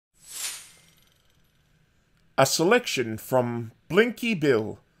A selection from Blinky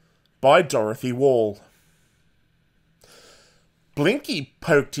Bill by Dorothy Wall. Blinky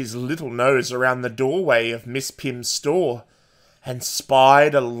poked his little nose around the doorway of Miss Pim's store and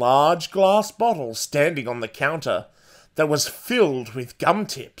spied a large glass bottle standing on the counter that was filled with gum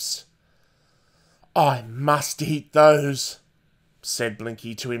tips. "I must eat those," said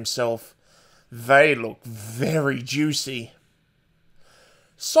Blinky to himself. "They look very juicy."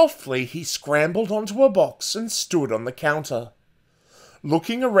 Softly he scrambled onto a box and stood on the counter.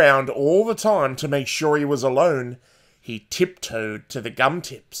 Looking around all the time to make sure he was alone, he tiptoed to the gum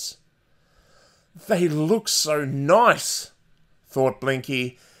tips. "They look so nice," thought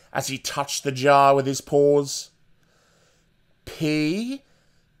Blinky as he touched the jar with his paws.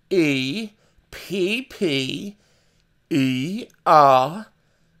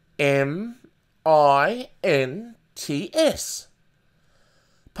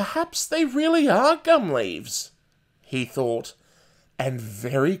 Perhaps they really are gum leaves, he thought, and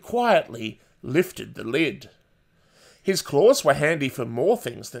very quietly lifted the lid. His claws were handy for more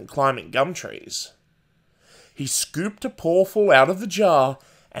things than climbing gum trees. He scooped a pawful out of the jar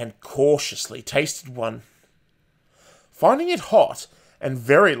and cautiously tasted one. Finding it hot and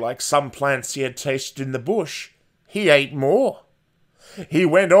very like some plants he had tasted in the bush, he ate more. He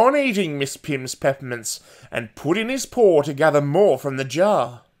went on eating Miss Pim's peppermints and put in his paw to gather more from the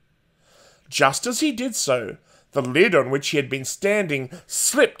jar. Just as he did so, the lid on which he had been standing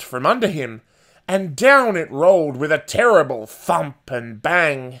slipped from under him, and down it rolled with a terrible thump and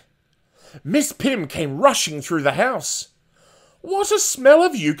bang. Miss Pim came rushing through the house. "What a smell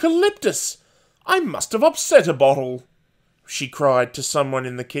of eucalyptus! I must have upset a bottle," she cried to someone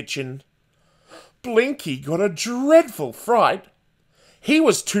in the kitchen. Blinky got a dreadful fright. He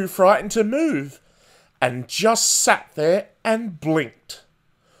was too frightened to move, and just sat there and blinked,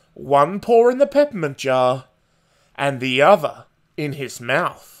 one paw in the peppermint jar, and the other in his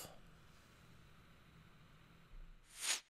mouth.